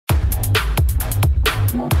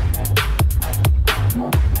You'll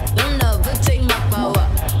never take my power,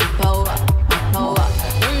 power, power.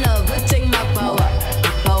 You'll never take my power,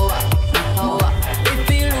 power, power. They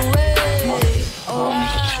feel away. Oh.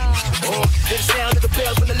 The sound of the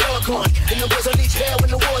bells when the Lord gone. And the boys on each hell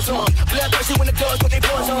when the war's on. Bloodthirsty when the guns put their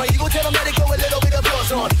paws on. You gon' tell them that they go a little bit of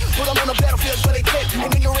applause on. Put them on the battlefield so they dead.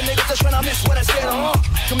 And ignorant niggas just tryna miss what I said,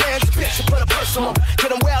 Commands a bitch, you put a purse on them.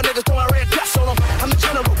 Get them wild niggas throwing red dust on them. I'm the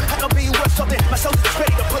general, I can be worth something. My soldiers is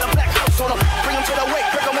ready to put a black house on them. Bring them to the wake,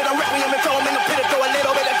 break them in a requiem and throw them in the pit and throw a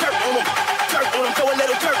little bit of dirt on them. Dirt on them, throw a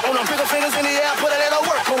little dirt on them. Trigger fingers in the air, put a little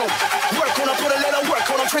work on them. Work on them, put a little work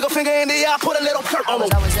on them. Trigger finger in the air, put a little dirt on them.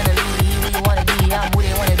 I was in the league, where you wanna be, I'm who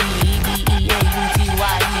they wanna be.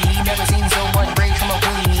 B-E-A-U-T-Y-E, never seen so much rage from a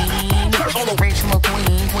queen. Rage from a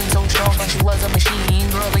queen, queen so strong, but she was a machine.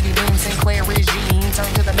 Girl, Lady Boom, Sinclair regime, turn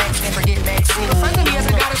to the max and forget Maxine. Refer to me as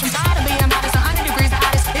a goddess, I'm tired of being modest. 100 degrees the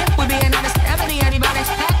hottest. If we're being honest, Ebony, anybody.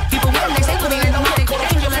 People with them, they say we're being demonic.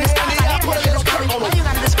 Angel in the skies, I hear that little story. Why you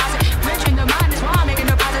gotta disguise it? Rich in the mind is why I'm making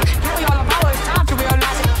deposits. Carry all the power, it's time to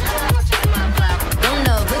realize it. You'll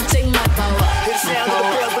never take my power. The sound of the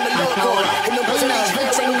bells when the Lord gone. And the boys on each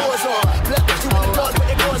hell when the war's on. Bloodthirsty when the guns put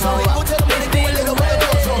their paws on. You gon' tell them that they go a little bit of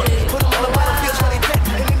applause on. Put them on the battlefield so they dead.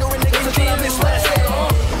 And ignorant niggas just tryna miss what I said,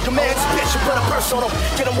 Commands a bitch, you put a purse on them.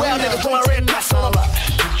 Get them wild niggas throwing red